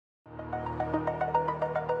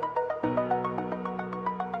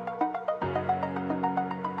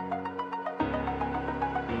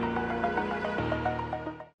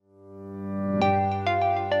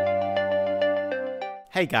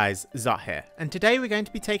Hey guys, Zot here, and today we're going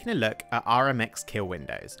to be taking a look at RMX kill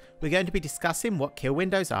windows. We're going to be discussing what kill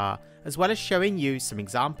windows are, as well as showing you some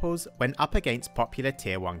examples when up against popular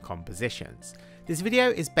tier 1 compositions. This video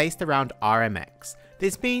is based around RMX.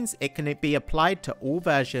 This means it can be applied to all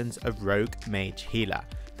versions of Rogue, Mage, Healer.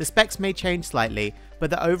 The specs may change slightly, but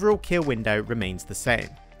the overall kill window remains the same.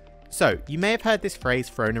 So, you may have heard this phrase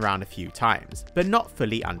thrown around a few times, but not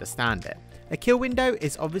fully understand it. A kill window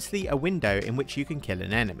is obviously a window in which you can kill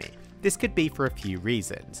an enemy. This could be for a few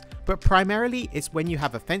reasons, but primarily it's when you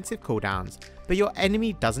have offensive cooldowns, but your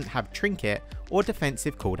enemy doesn't have trinket or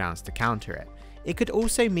defensive cooldowns to counter it. It could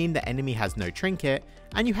also mean the enemy has no trinket,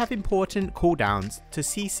 and you have important cooldowns to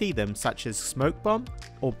CC them, such as smoke bomb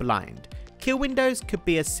or blind. Kill windows could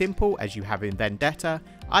be as simple as you having Vendetta,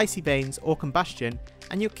 Icy Veins or Combustion,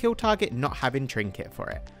 and your kill target not having trinket for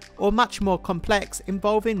it, or much more complex,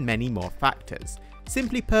 involving many more factors.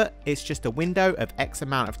 Simply put, it's just a window of X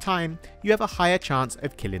amount of time you have a higher chance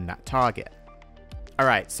of killing that target.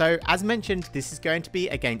 Alright, so as mentioned, this is going to be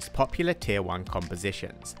against popular tier 1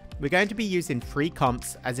 compositions. We're going to be using 3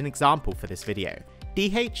 comps as an example for this video: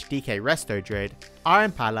 DH DK Resto Druid,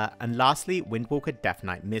 RM Pala, and lastly Windwalker Death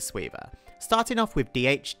Knight Mistweaver. Starting off with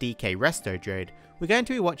DH DK Resto Druid, we're going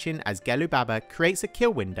to be watching as Gelubaba creates a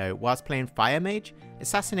kill window whilst playing Fire Mage,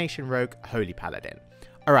 Assassination Rogue, Holy Paladin.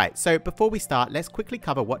 Alright, so before we start, let's quickly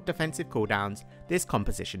cover what defensive cooldowns this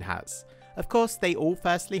composition has. Of course, they all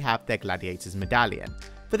firstly have their Gladiator's Medallion.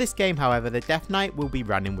 For this game, however, the Death Knight will be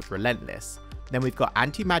running with Relentless. Then we've got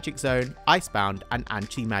Anti-Magic Zone, Icebound, and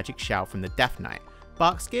Anti-Magic Shell from the Death Knight,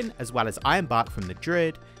 Barkskin as well as Iron Bark from the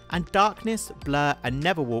Druid, and Darkness, Blur, and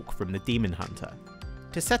Neverwalk from the Demon Hunter.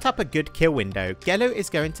 To set up a good kill window, Gelu is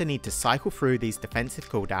going to need to cycle through these defensive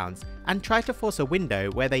cooldowns and try to force a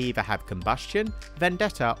window where they either have Combustion,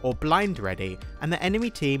 Vendetta, or Blind ready, and the enemy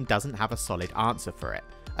team doesn't have a solid answer for it.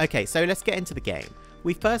 Okay, so let's get into the game.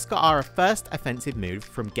 We first got our first offensive move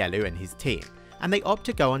from Gelu and his team, and they opt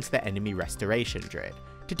to go onto the enemy Restoration Druid.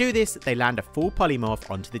 To do this, they land a full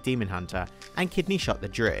polymorph onto the Demon Hunter and kidney shot the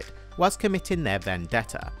Druid, whilst committing their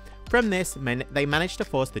Vendetta. From this, they managed to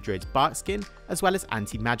force the Druid's Barkskin as well as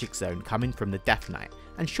Anti-Magic Zone coming from the Death Knight,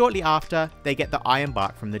 and shortly after, they get the Iron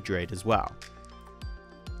Bark from the Druid as well.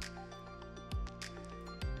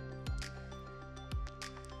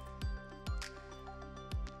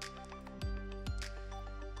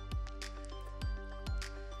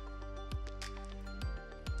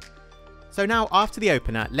 So now, after the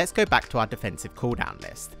opener, let's go back to our defensive cooldown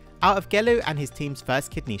list. Out of Gelu and his team's first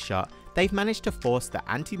kidney shot, they've managed to force the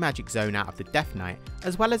Anti-Magic Zone out of the Death Knight,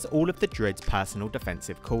 as well as all of the Druid's personal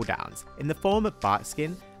defensive cooldowns, in the form of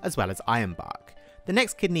Barkskin as well as Iron Bark. The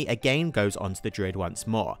next kidney again goes onto the Druid once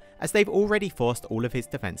more, as they've already forced all of his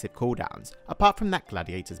defensive cooldowns, apart from that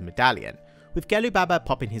Gladiator's Medallion. With Gelubaba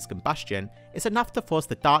popping his Combustion, it's enough to force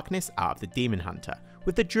the Darkness out of the Demon Hunter,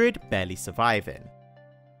 with the Druid barely surviving.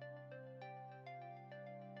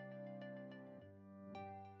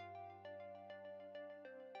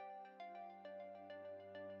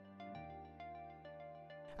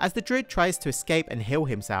 As the Druid tries to escape and heal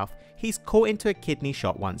himself, he's caught into a kidney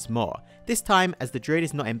shot once more, this time as the Druid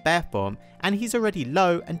is not in bear form and he's already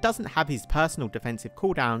low and doesn't have his personal defensive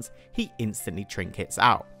cooldowns, he instantly trinkets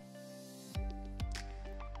out.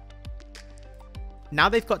 Now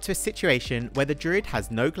they've got to a situation where the Druid has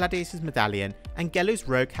no Gladiator's Medallion and Gelu's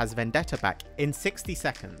Rogue has Vendetta back in 60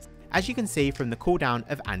 seconds, as you can see from the cooldown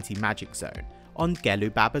of Anti-Magic Zone on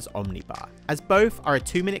Gelubaba's Omnibar, as both are a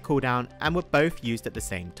 2-minute cooldown and were both used at the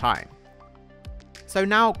same time. So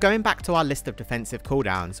now, going back to our list of defensive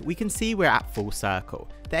cooldowns, we can see we're at full circle.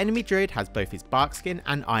 The enemy Druid has both his Barkskin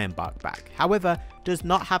and Iron Bark back, however, does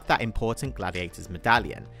not have that important Gladiator's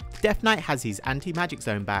Medallion. The Death Knight has his Anti-Magic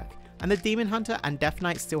Zone back, and the Demon Hunter and Death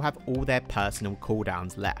Knight still have all their personal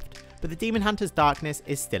cooldowns left, but the Demon Hunter's Darkness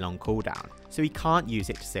is still on cooldown, so he can't use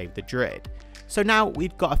it to save the Druid. So now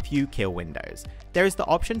we've got a few kill windows. There is the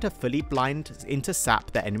option to fully blind into sap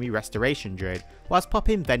the enemy Restoration Druid, whilst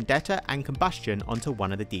popping Vendetta and Combustion onto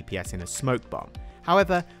one of the DPS in a smoke bomb.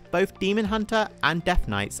 However, both Demon Hunter and Death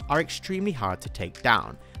Knights are extremely hard to take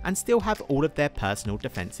down, and still have all of their personal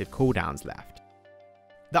defensive cooldowns left.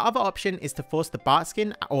 The other option is to force the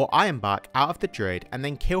Barkskin or Iron Bark out of the Druid and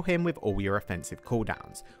then kill him with all your offensive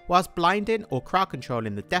cooldowns, whilst blinding or crowd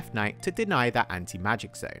controlling the Death Knight to deny that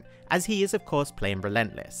Anti-Magic Zone, as he is of course playing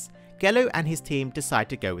Relentless. Gelu and his team decide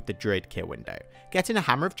to go with the Druid kill window, getting a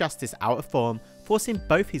Hammer of Justice out of form, forcing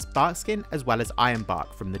both his Barkskin as well as Iron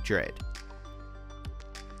Bark from the Druid.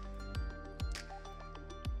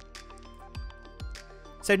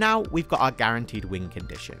 So now we've got our guaranteed win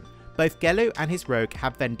condition. Both Gelu and his rogue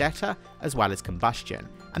have Vendetta as well as Combustion,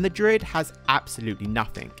 and the druid has absolutely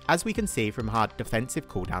nothing, as we can see from our defensive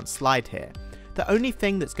cooldown slide here. The only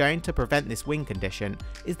thing that's going to prevent this win condition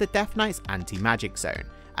is the Death Knight's anti-magic zone.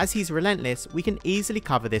 As he's relentless, we can easily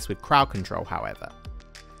cover this with crowd control however.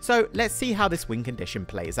 So let's see how this win condition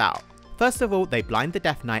plays out. First of all, they blind the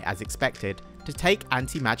Death Knight as expected to take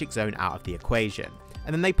anti-magic zone out of the equation,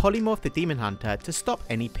 and then they polymorph the Demon Hunter to stop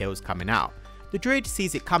any pills coming out. The druid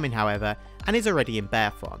sees it coming however, and is already in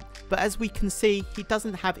bear form, but as we can see, he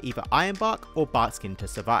doesn't have either Iron Bark or Bark Skin to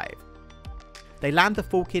survive. They land the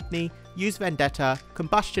full kidney, use Vendetta,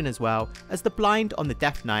 Combustion as well as the blind on the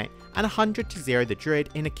Death Knight, and 100 to 0 the druid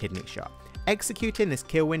in a kidney shot, executing this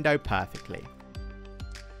kill window perfectly.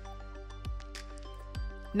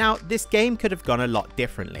 Now this game could have gone a lot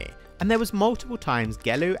differently, and there was multiple times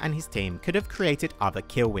Gelu and his team could have created other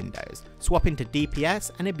kill windows, swapping to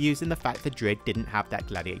DPS and abusing the fact the druid didn't have that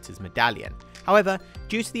gladiator's medallion. However,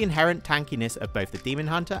 due to the inherent tankiness of both the Demon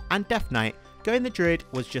Hunter and Death Knight, going the druid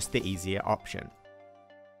was just the easier option.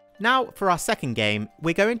 Now for our second game,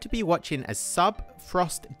 we're going to be watching as Sub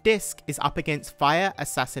Frost Disc is up against Fire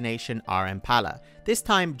Assassination RM Pala. This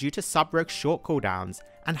time, due to Sub Rogue's short cooldowns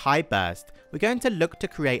and high burst, we're going to look to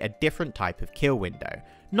create a different type of kill window.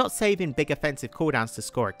 Not saving big offensive cooldowns to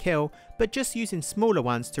score a kill, but just using smaller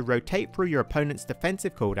ones to rotate through your opponent's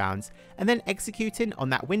defensive cooldowns and then executing on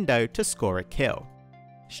that window to score a kill.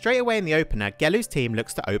 Straight away in the opener, Gelu's team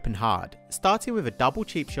looks to open hard, starting with a double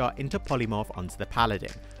cheap shot into polymorph onto the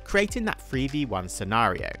Paladin, creating that 3v1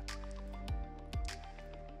 scenario.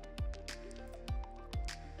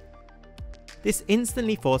 This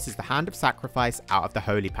instantly forces the Hand of Sacrifice out of the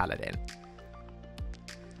Holy Paladin.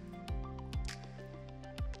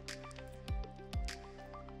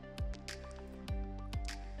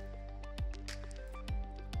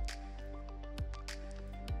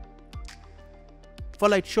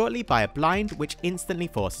 Followed shortly by a blind which instantly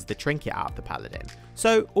forces the trinket out of the Paladin.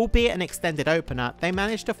 So, albeit an extended opener, they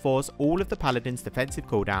managed to force all of the Paladin's defensive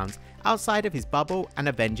cooldowns outside of his bubble and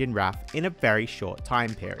Avenging Wrath in a very short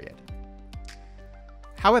time period.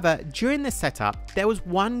 However, during this setup, there was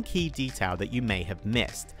one key detail that you may have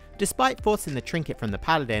missed. Despite forcing the trinket from the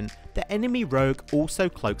Paladin, the enemy rogue also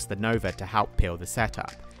cloaks the Nova to help peel the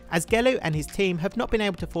setup. As Gelu and his team have not been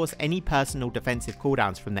able to force any personal defensive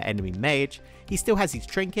cooldowns from the enemy mage, he still has his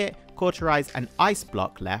trinket, cauterize and ice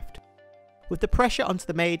block left. With the pressure onto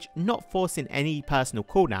the mage not forcing any personal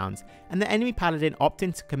cooldowns and the enemy paladin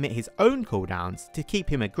opting to commit his own cooldowns to keep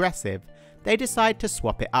him aggressive, they decide to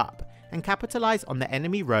swap it up and capitalize on the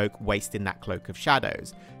enemy rogue wasting that cloak of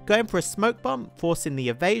shadows, going for a smoke bomb forcing the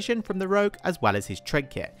evasion from the rogue as well as his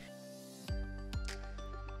trinket,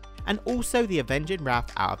 and also the Avenging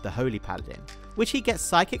Wrath out of the Holy Paladin, which he gets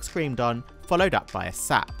Psychic Screamed on, followed up by a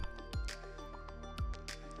sap.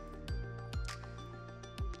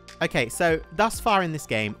 Okay, so thus far in this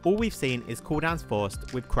game, all we've seen is cooldowns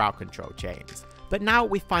forced with crowd control chains, but now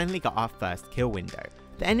we've finally got our first kill window.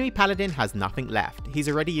 The enemy paladin has nothing left, he's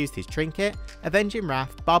already used his trinket, Avenging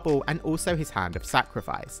Wrath, bubble and also his Hand of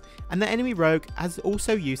Sacrifice, and the enemy rogue has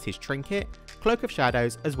also used his trinket, Cloak of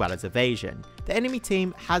Shadows as well as evasion. The enemy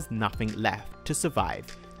team has nothing left to survive,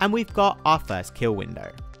 and we've got our first kill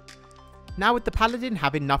window. Now with the paladin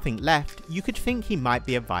having nothing left, you could think he might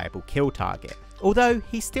be a viable kill target, although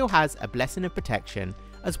he still has a Blessing of Protection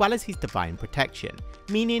as well as his Divine Protection,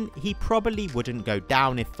 meaning he probably wouldn't go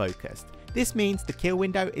down if focused. This means the kill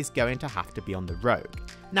window is going to have to be on the rogue.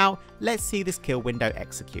 Now let's see this kill window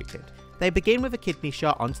executed. They begin with a kidney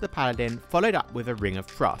shot onto the paladin, followed up with a Ring of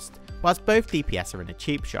Frost, whilst both DPS are in a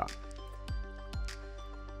cheap shot.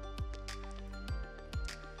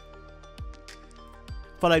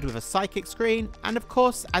 Followed with a Psychic Screen, and of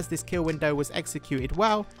course as this kill window was executed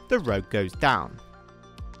well, the rogue goes down.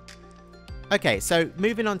 Okay, so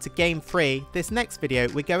moving on to game 3, this next video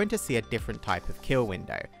we're going to see a different type of kill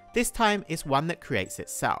window. This time is one that creates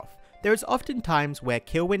itself. There is often times where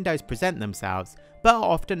kill windows present themselves, but are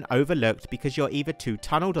often overlooked because you're either too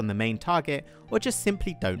tunneled on the main target or just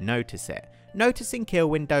simply don't notice it. Noticing kill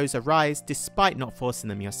windows arise despite not forcing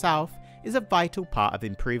them yourself is a vital part of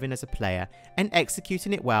improving as a player, and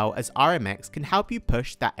executing it well as RMX can help you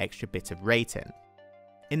push that extra bit of rating.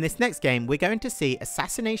 In this next game, we're going to see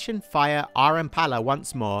Assassination Fire RM Pala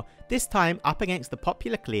once more, this time up against the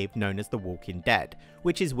popular cleave known as the Walking Dead,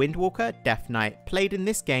 which is Windwalker, Death Knight, played in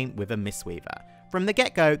this game with a Mistweaver. From the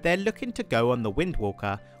get-go, they're looking to go on the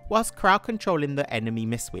Windwalker, whilst crowd controlling the enemy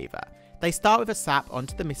Mistweaver. They start with a sap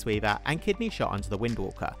onto the Mistweaver and kidney shot onto the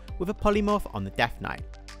Windwalker, with a polymorph on the Death Knight.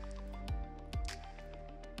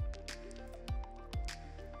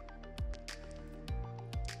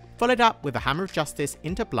 followed up with a Hammer of Justice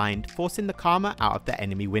into blind, forcing the Karma out of the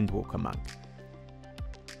enemy Windwalker monk.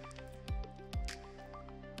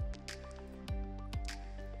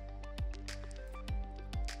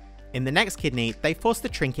 In the next kidney, they force the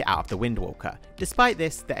trinket out of the Windwalker. Despite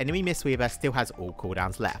this, the enemy Mistweaver still has all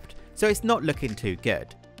cooldowns left, so it's not looking too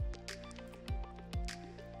good.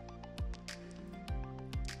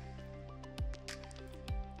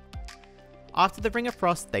 After the Ring of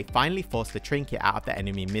Frost, they finally force the trinket out of the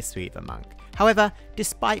enemy Mistweaver monk. However,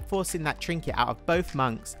 despite forcing that trinket out of both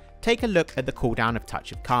monks, take a look at the cooldown of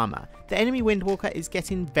Touch of Karma. The enemy Windwalker is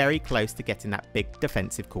getting very close to getting that big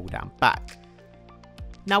defensive cooldown back.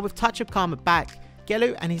 Now with Touch of Karma back,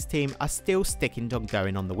 Gelu and his team are still sticking on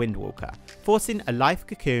going on the Windwalker, forcing a life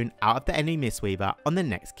cocoon out of the enemy Mistweaver on the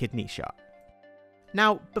next kidney shot.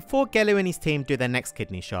 Now, before Gelu and his team do their next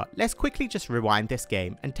kidney shot, let's quickly just rewind this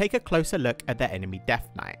game and take a closer look at the enemy Death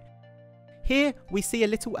Knight. Here, we see a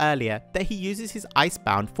little earlier that he uses his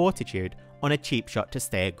Icebound Fortitude on a cheap shot to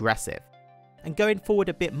stay aggressive. And going forward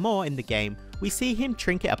a bit more in the game, we see him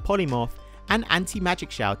trinket a Polymorph and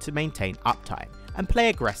Anti-Magic Shell to maintain uptime, and play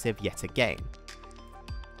aggressive yet again.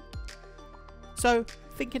 So,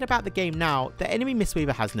 thinking about the game now, the enemy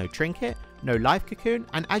Mistweaver has no trinket, no life cocoon,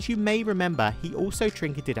 and as you may remember, he also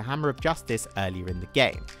trinketed a Hammer of Justice earlier in the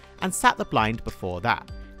game, and sat the blind before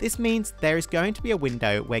that. This means there is going to be a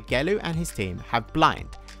window where Gelu and his team have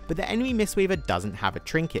blind, but the enemy Mistweaver doesn't have a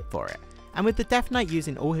trinket for it. And with the Death Knight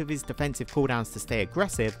using all of his defensive cooldowns to stay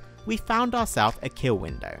aggressive, we found ourselves a kill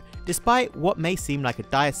window, despite what may seem like a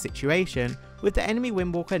dire situation, with the enemy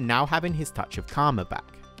Windwalker now having his Touch of Karma back.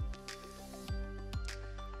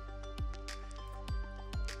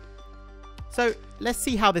 So let's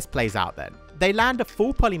see how this plays out then. They land a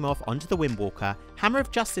full Polymorph onto the Windwalker, Hammer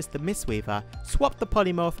of Justice the Mistweaver, swap the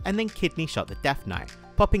Polymorph and then kidney shot the Death Knight,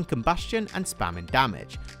 popping combustion and spamming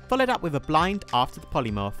damage, followed up with a blind after the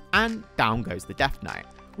Polymorph, and down goes the Death Knight.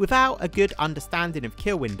 Without a good understanding of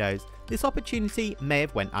kill windows, this opportunity may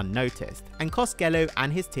have went unnoticed and cost Gelu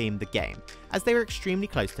and his team the game, as they were extremely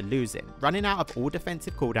close to losing, running out of all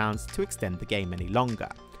defensive cooldowns to extend the game any longer.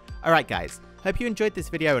 Alright guys, hope you enjoyed this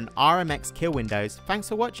video on RMX kill windows, thanks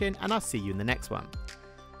for watching and I'll see you in the next one.